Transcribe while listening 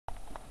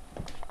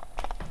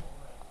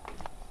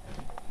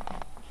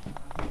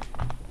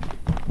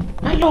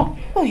Oh,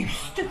 oh, you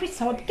stupid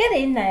sod. Get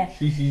in there.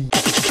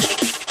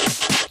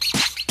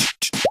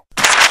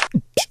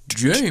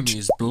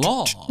 Jamie's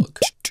blog.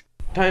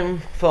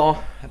 Time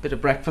for a bit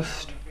of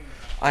breakfast.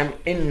 I'm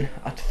in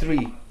at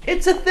 3.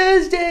 It's a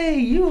Thursday,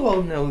 you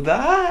all know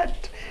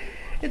that.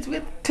 It's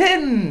with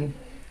Tin,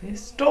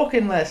 his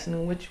stalking lesson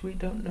in which we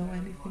don't know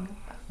anything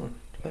about.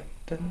 But,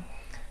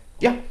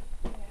 yeah.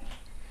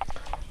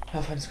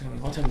 How fun it's going to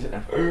be. What time is it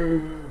now?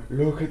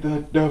 Look at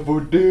that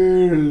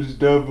daffodils,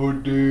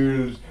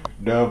 daffodils,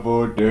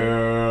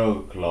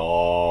 daffodil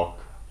clock.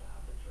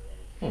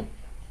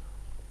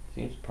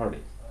 Seems party.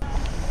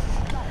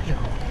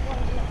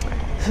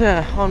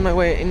 So, on my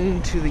way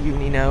into the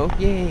uni now.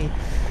 Yay.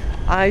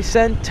 I've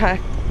sent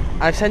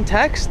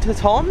text to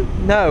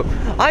Tom? No.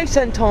 I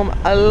sent Tom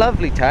a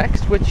lovely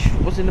text which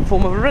was in the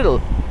form of a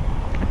riddle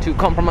to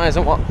compromise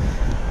on what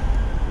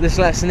this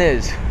lesson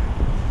is.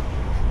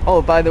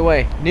 Oh, by the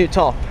way, new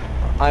top.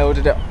 I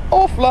ordered it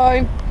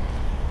offline.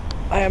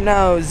 I am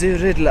now the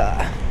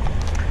Riddler.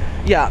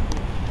 Yeah,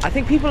 I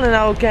think people are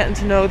now getting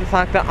to know the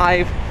fact that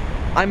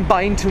I'm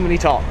buying too many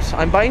tops.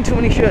 I'm buying too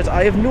many shirts.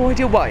 I have no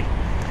idea why.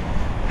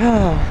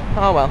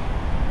 Oh well.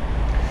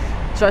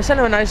 So I sent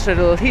him a nice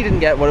riddle. He didn't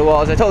get what it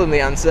was. I told him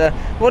the answer.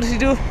 What does he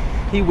do?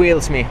 He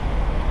wheels me.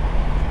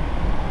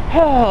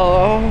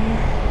 Oh.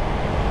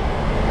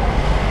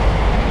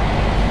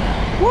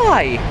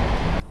 Why?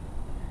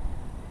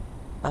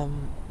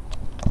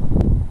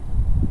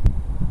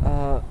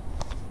 A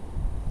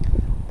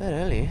bit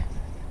early,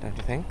 don't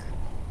you think?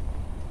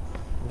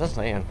 It does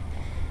say in.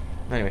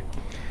 Anyway,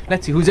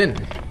 let's see who's in.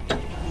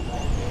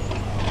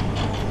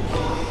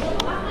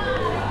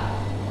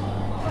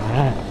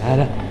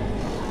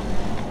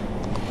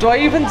 Do I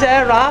even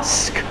dare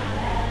ask?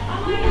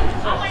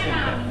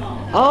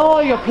 Oh,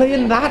 you're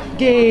playing that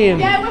game.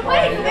 Yeah, we're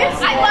playing this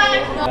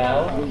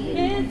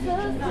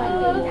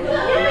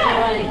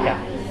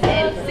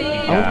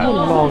How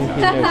long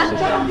he knows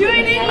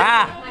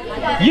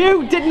this?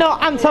 You did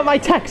not answer my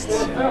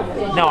texts.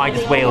 No, I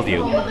just wailed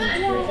you.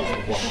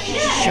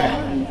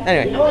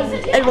 Anyway,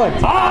 everyone.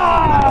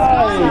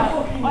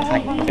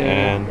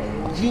 And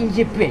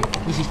Gingerbread.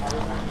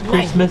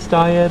 Christmas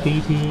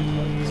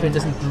diabetes. So it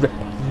doesn't drip.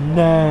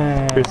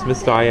 No.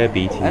 Christmas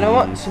diabetes. And I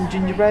want some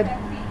gingerbread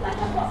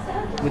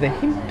with a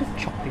hint of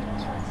chocolate.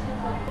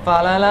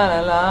 Fa la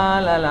la la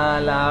la la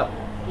la.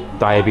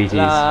 Diabetes.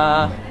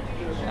 La.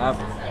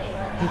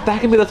 That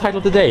can be the title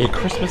of the day.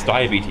 Christmas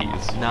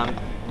diabetes. Num.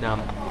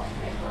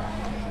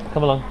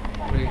 Come along.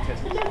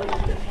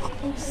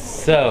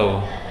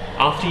 So,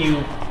 after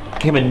you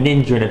became a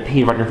ninja and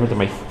appeared right in front of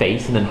my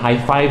face and then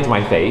high-fived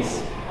my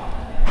face.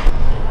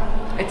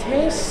 It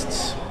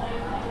tastes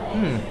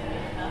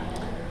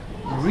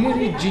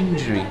really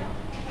gingery.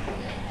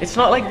 It's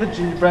not like the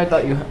gingerbread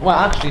that you. Well,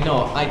 actually,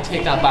 no. I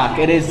take that back.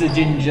 It is the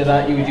ginger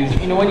that you would use.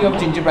 You know, when you have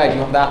gingerbread,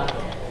 you have that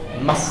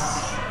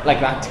like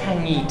that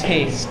tangy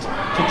taste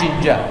to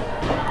ginger.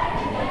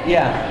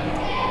 Yeah.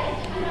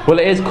 Well,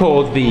 it is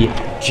called the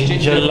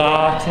ginger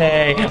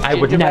latte.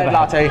 Gingerbread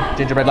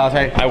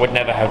latte. I would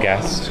never have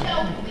guessed.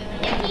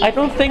 I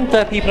don't think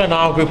the people in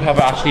our group have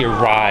actually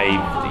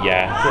arrived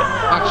yet.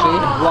 Actually,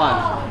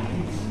 one.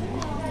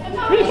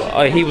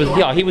 Really?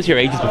 He was here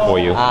ages before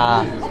you.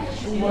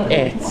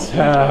 It's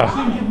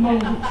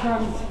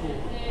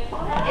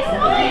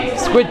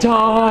squid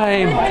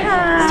time!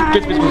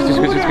 Squid.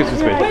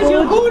 Where's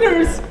your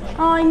Hooters?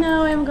 Oh, I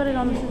know, I haven't got it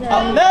on today.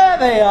 Oh, there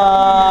they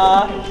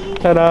are!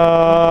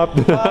 Ta-da!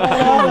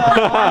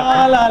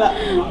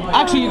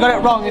 Actually, you got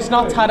it wrong. It's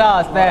not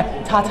tadas, they're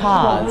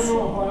tatas.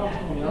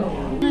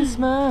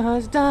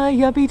 Christmas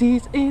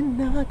diabetes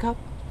in a cup.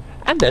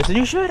 And there's a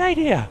new shirt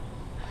idea.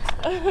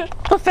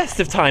 For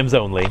festive times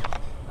only.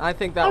 I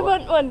think that I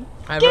want one.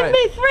 Give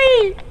me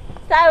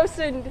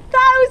 3,000.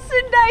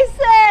 I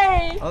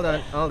say. Hold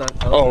on.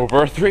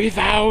 Over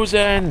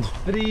 3,000.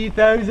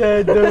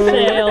 3,000.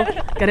 Sale.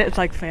 Get it? It's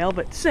like fail,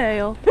 but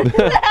sale.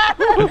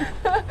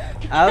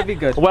 That'll be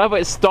good. What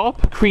about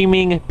stop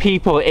creaming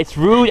people? It's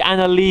rude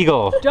and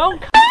illegal. Don't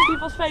cut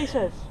people's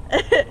faces.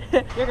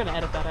 You're gonna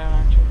edit that out,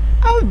 aren't you?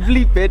 I'll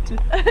bleep it.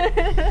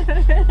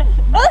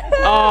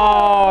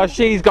 Oh,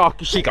 she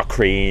got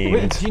creamed.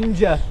 With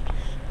ginger.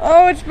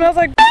 Oh, it smells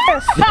like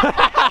piss.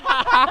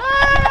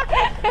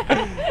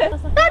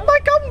 And my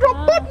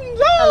gumdrop buttons.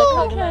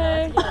 Oh.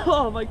 Okay.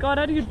 Oh my god,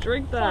 how do you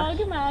drink that?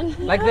 Good man.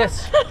 Like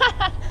this.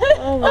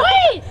 Oh my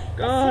Wait!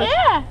 god.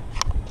 Yeah!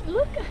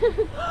 Look!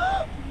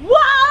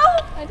 Wow!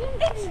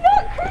 It's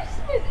not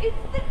Christmas, it's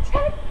the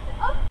 10th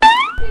of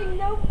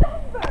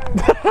November!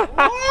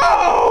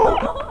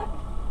 Whoa!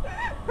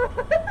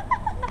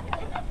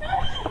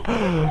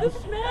 The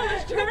smell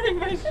is turning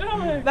my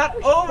stomach. That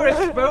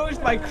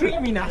overexposed my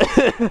creaminess.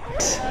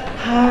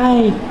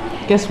 Hi.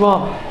 Guess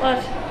what?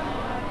 What?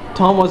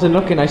 Tom wasn't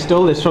looking. I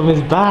stole this from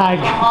his bag.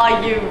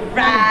 Oh, you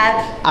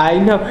rad. I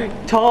know.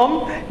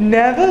 Tom,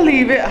 never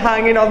leave it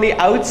hanging on the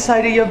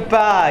outside of your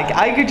bag.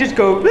 I could just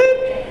go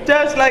boop,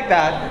 just like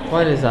that.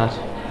 What is that?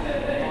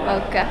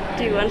 Mocha.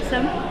 Do you want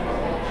some?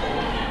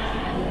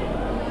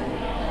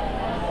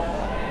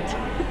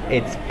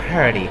 It's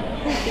party.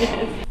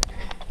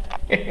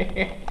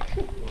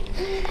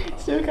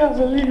 Still can't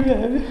believe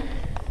that.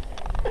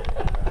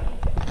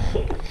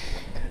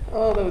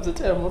 Oh, that was a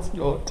terrible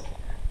snort.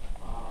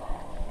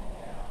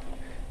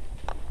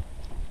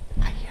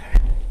 I hear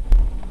it.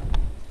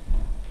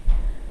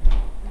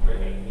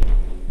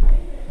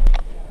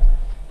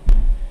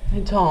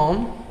 Hey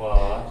Tom.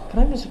 What? Can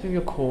I have a sip of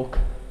your cork?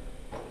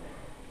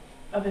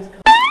 Of his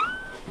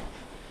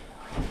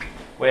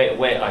Wait,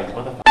 like,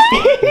 what the f?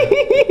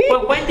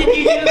 But when did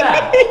you do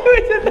that?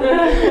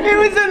 It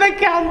was in the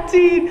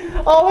canteen.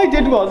 All I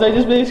did was, I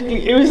just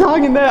basically, it was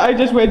hanging there, I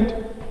just went,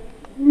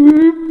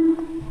 whoop.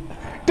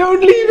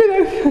 Don't leave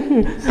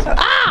it.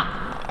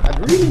 Ah!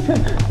 I'm really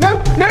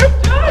no.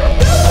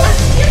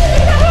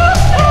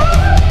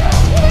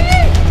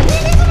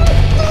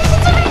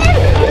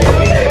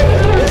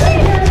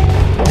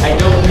 I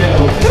don't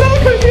know.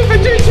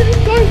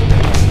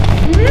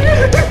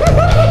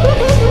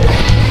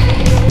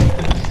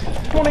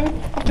 Morning,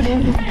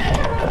 afternoon.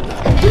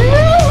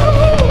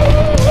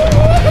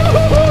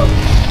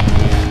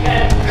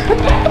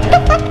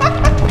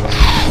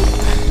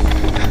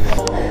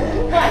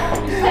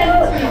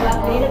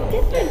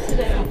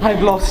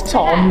 I've lost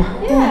Tom.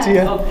 Oh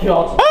dear.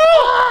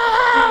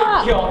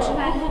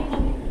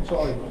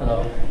 Sorry. Hello.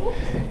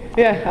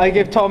 Yeah, I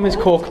gave Tom his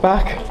cork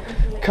back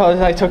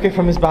because I took it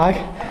from his bag,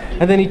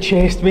 and then he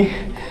chased me.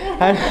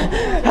 And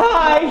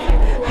hi.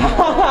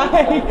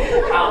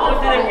 How long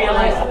did I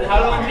realize? How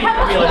long did you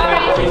realize I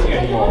wasn't chasing you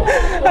anymore?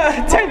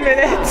 10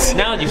 minutes.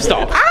 Now you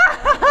stop.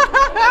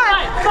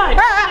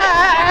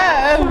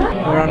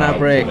 We're on our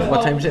break.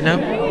 What time is it now?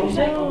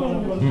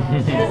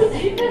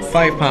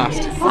 5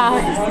 past.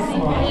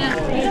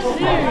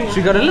 So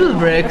we got a little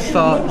break,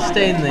 so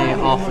stay in the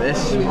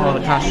office or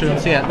the classroom.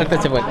 So yeah, look,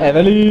 that's it.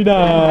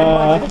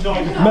 Evelina,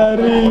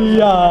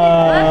 Maria,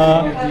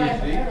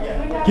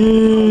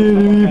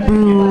 Gary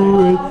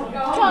Pruitt.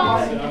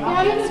 Tom, you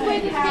haven't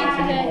squared the street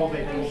today.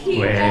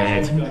 Wait.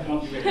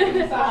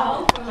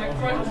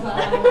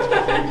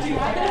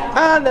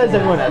 And there's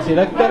everyone else. You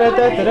look.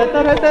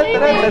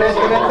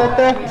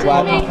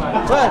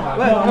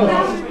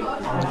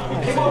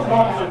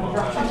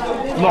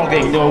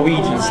 Vlogging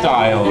Norwegian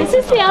style. This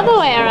is the other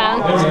way around.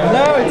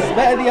 No, it's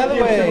better the other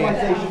way.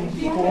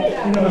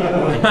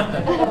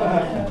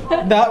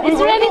 That way. Is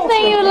there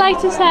anything you would like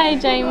to say,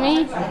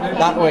 Jamie?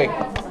 That way.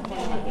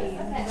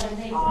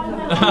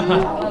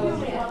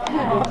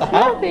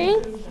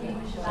 Nothing.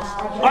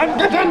 I'm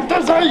getting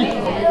dizzy!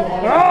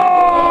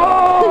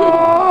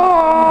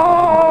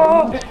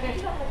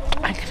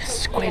 I'm gonna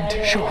squint,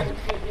 Sean.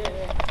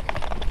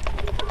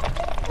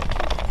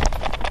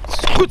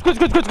 Squint.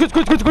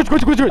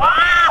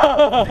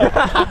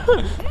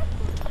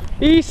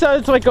 He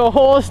sounds like a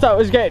horse that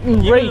was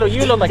getting raped.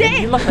 You look like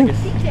a.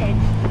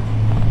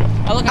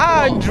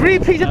 And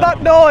repeated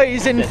that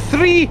noise in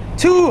 3,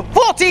 2,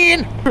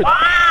 14!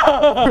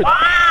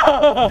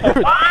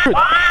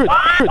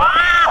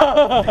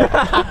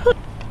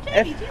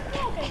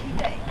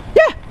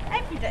 Yeah!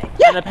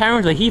 And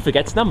apparently he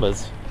forgets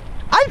numbers.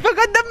 I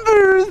forgot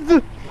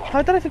numbers!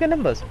 How did I forget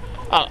numbers?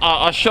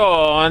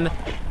 Sean,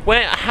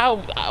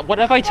 what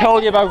have I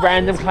told you about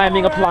random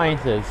climbing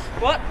appliances?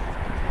 What?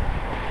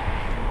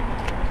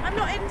 I'm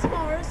not in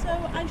tomorrow, so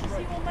I shall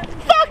see you on Monday.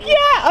 Fuck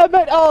yeah!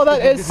 Oh,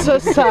 that is so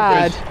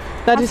sad.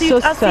 That is so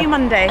sad. I'll see you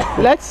Monday.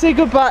 Let's say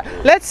goodbye.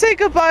 Let's say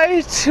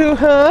goodbye to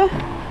her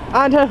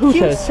and her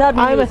Hooters. Sad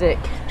music.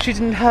 She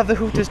didn't have the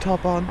Hooters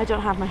top on. I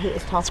don't have my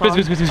Hooters top on.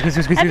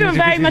 Everyone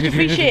very much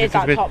appreciated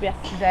that top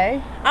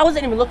yesterday. I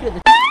wasn't even looking at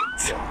the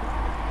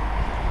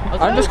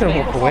I'm just gonna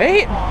walk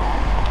away.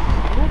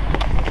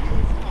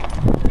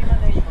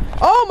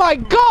 Oh my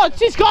god,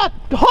 she's got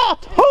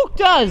hot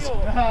Hooters!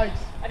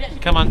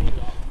 Come on.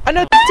 I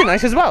know that's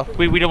nice as well.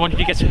 We don't want you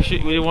to get.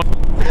 We don't want.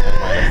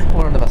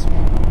 One on the bus.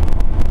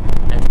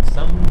 And for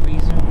some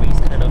reason, Reese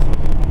kind of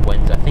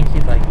went. I think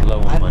he's like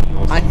low on money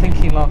or something. I think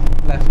he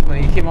left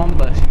when he came on the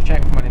bus. He was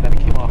checking for money, then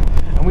he came off,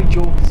 and we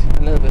joked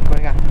a little bit,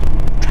 going,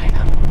 "Drive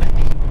up with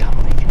me, tell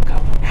me if you go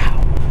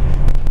now,"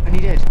 and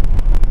he did.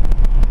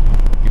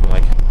 You were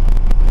like.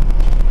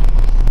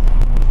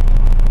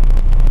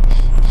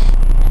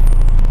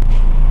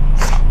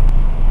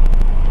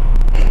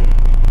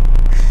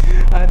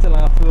 I had to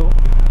laugh though.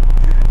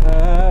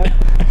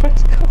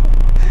 What's it called?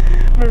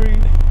 Marie.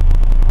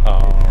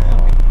 Oh.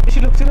 She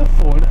looked at her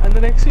phone, and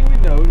the next thing we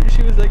know,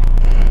 she was like,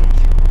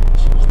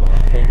 She was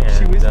laughing. And,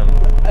 she was, and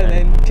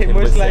then Tim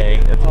was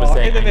like,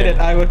 saying, in a minute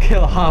I will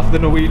kill half the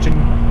Norwegian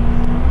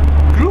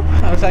group.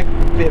 I was like,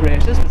 a bit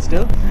racist, but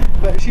still.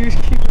 But she was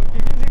keep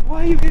talking. She was like,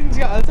 why are you getting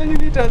scared? I'll tell you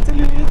later. I'll tell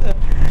you later.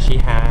 She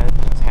had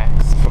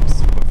text from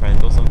a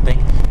friend or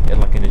something,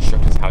 like an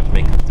instructions how to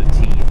make cups of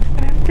tea.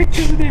 And I had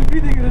pictures and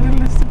everything, and a little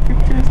list of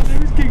pictures, and I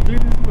was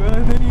giggling as well.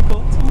 And then he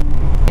got some.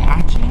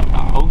 Actually,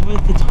 over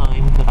the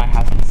time that I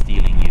have been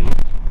stealing you,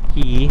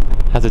 he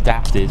has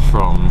adapted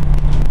from.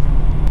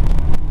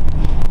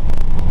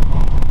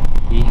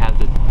 He has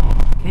a.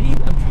 Can you?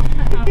 I'm trying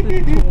to have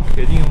this talk.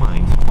 Do you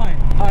mind? Fine,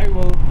 I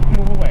will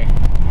move away.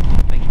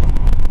 Thank you.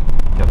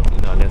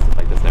 No, let's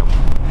like this now.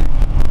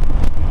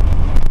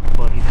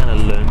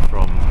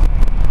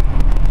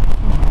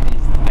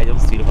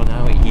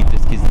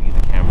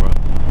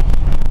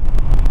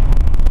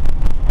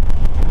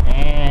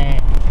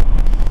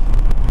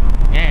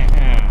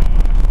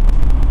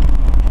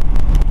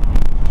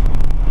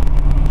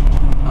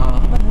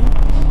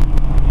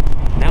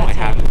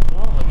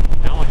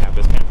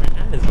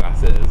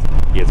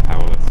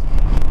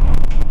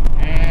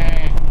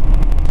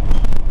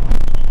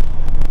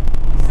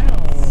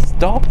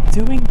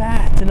 doing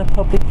that in a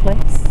public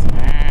place?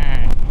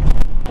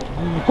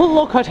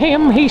 Look at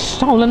him, he's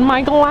stolen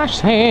my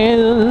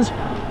glasses.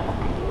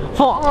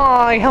 For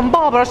I am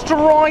Barbara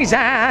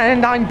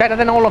Streisand, I'm better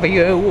than all of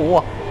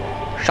you.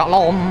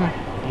 Shalom.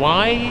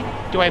 Why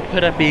do I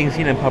put up being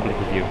seen in public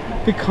with you?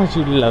 Because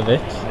you love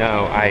it.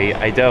 No,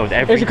 I don't.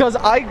 It's because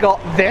I got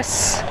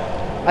this,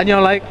 and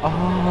you're like,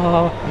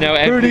 oh, no,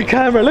 pretty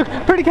camera, look,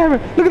 pretty camera,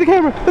 look at the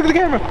camera, look at the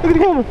camera, look at the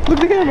camera, look at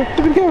the camera, look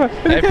at the camera.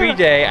 Look at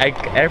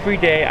the every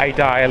day I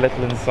die a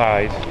little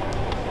inside.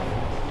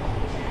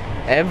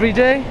 Every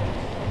day?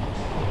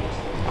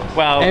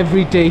 Well,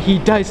 every day he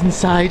dies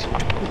inside.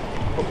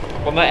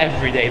 Well, not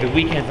every day. The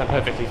weekends are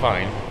perfectly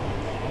fine.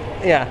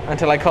 Yeah,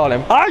 until I call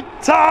him. Hi,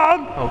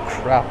 Tom! Oh,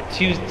 crap.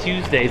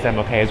 Tuesdays I'm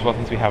okay as well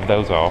since we have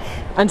those off.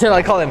 Until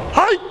I call him.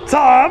 Hi,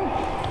 Tom!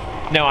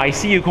 No, I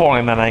see you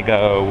calling, then I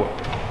go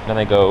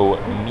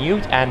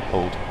mute and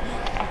hold.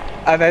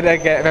 And then I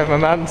get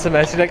an answer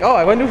message like, oh,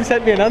 I wonder who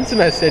sent me an answer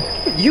message.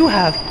 You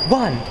have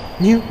one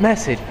new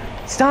message.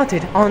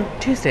 Started on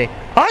Tuesday.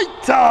 Hi,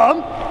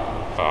 Tom!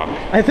 Fuck.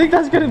 I think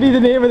that's going to be the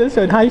name of this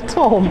one. Hi,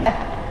 Tom.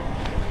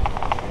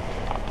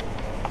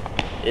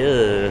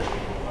 Ugh.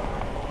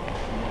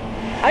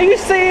 Are you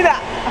saying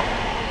that?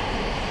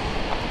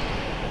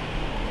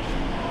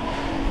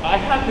 I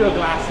have your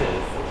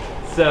glasses,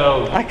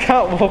 so I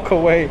can't walk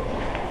away.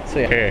 So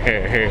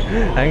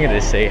yeah, I'm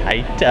gonna say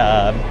hi,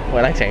 Tom.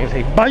 Well, I think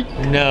say bye.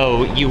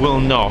 No, you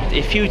will not.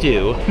 If you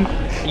do,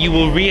 you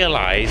will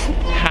realize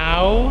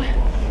how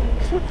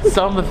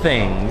some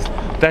things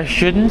that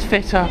shouldn't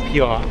fit up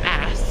your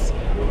ass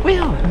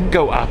will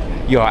go up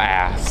your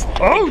ass.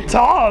 Oh,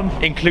 Tom!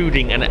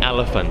 Including an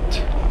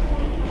elephant.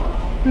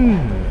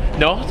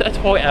 Not a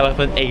toy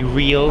elephant, a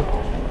real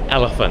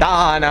elephant.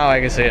 Ah, now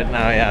I can see it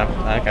now.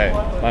 Yeah. Okay.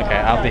 Okay.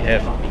 I'll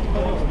behave.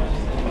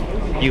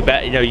 You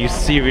bet. You know. You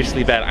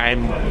seriously bet.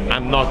 I'm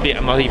not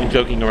even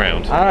joking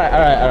around. All right. All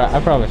right. All right. I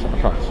promise. I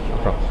promise. I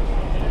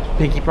promise.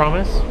 Pinky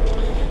promise.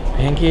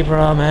 Pinky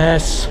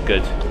promise.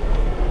 Good.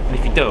 And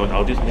if you don't,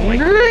 I'll do something like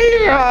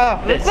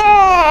this.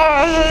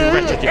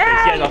 Stretch at your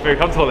face. Yeah, not very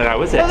comfortable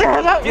now, is it?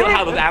 Feel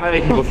how those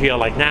anime people feel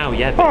like now,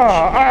 yeah.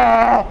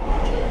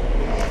 Bitch.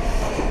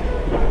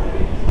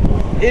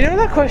 You know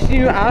that question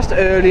you asked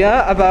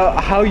earlier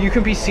about how you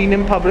can be seen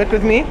in public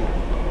with me?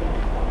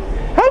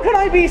 How can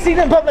I be seen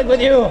in public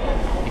with you?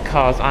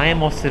 Because I am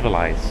more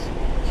civilized.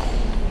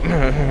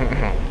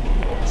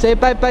 Say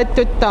bye-bye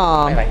to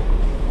Tom. Bye-bye.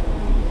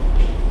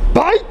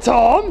 Bye,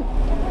 Tom!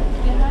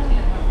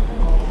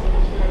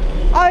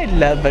 I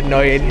love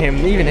annoying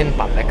him, even in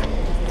public.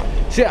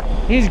 So yeah,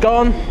 he's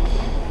gone.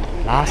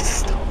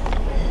 Last stop.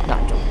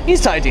 Not Tom. He's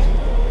tidy.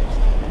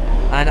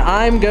 And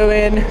I'm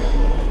going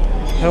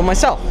home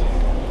myself.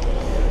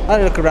 I'll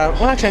look around.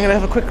 Well, actually, I'm going to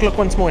have a quick look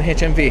once more in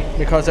HMV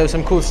because there's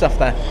some cool stuff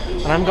there.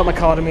 And I haven't got my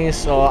card on me,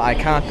 so I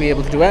can't be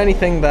able to do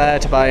anything there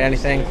to buy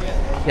anything.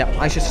 Yeah,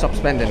 I should stop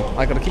spending.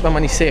 I got to keep my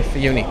money safe for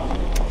uni.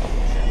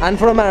 And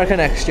for America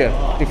next year,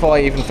 before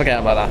I even forget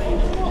about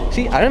that.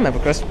 See, I remember,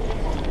 Chris.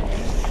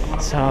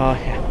 So,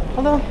 yeah.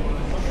 Although,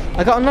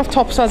 I got enough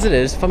tops as it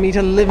is for me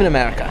to live in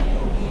America.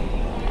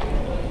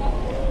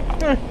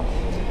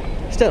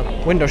 Still,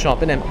 window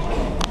shopping, innit?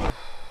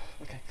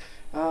 Okay.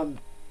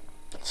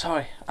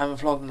 Sorry, I haven't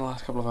vlogged in the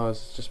last couple of hours.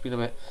 It's just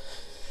been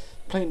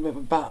playing a bit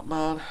with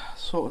Batman,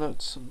 sorting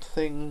out some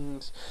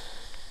things,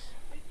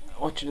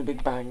 watching a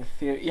Big Bang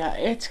Theory. Yeah,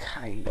 it's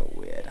kind of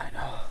weird, I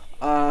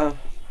know.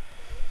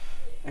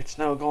 It's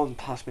now gone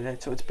past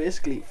midnight, so it's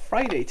basically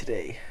Friday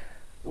today.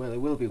 Well,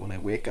 it will be when I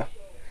wake up.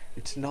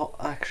 It's not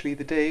actually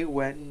the day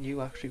when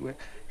you actually wake.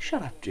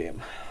 Shut up,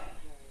 Jim.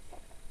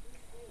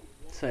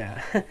 So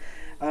yeah,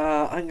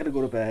 I'm gonna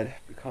go to bed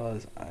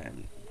because I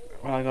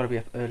gotta be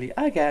up early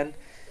again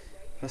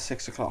for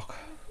 6 o'clock.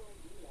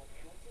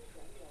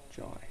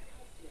 Joy.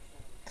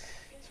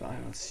 So I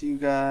will see you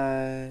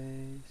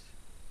guys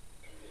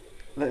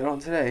later on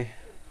today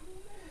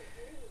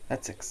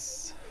at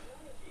 6.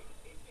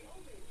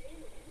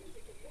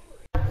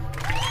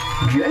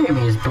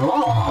 Jamie's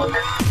blog.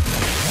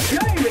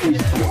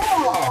 Jamie's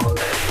blog.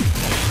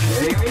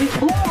 Jamie's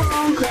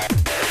blog.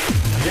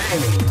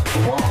 Jamie's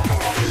blog.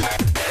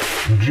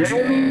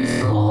 Jamie's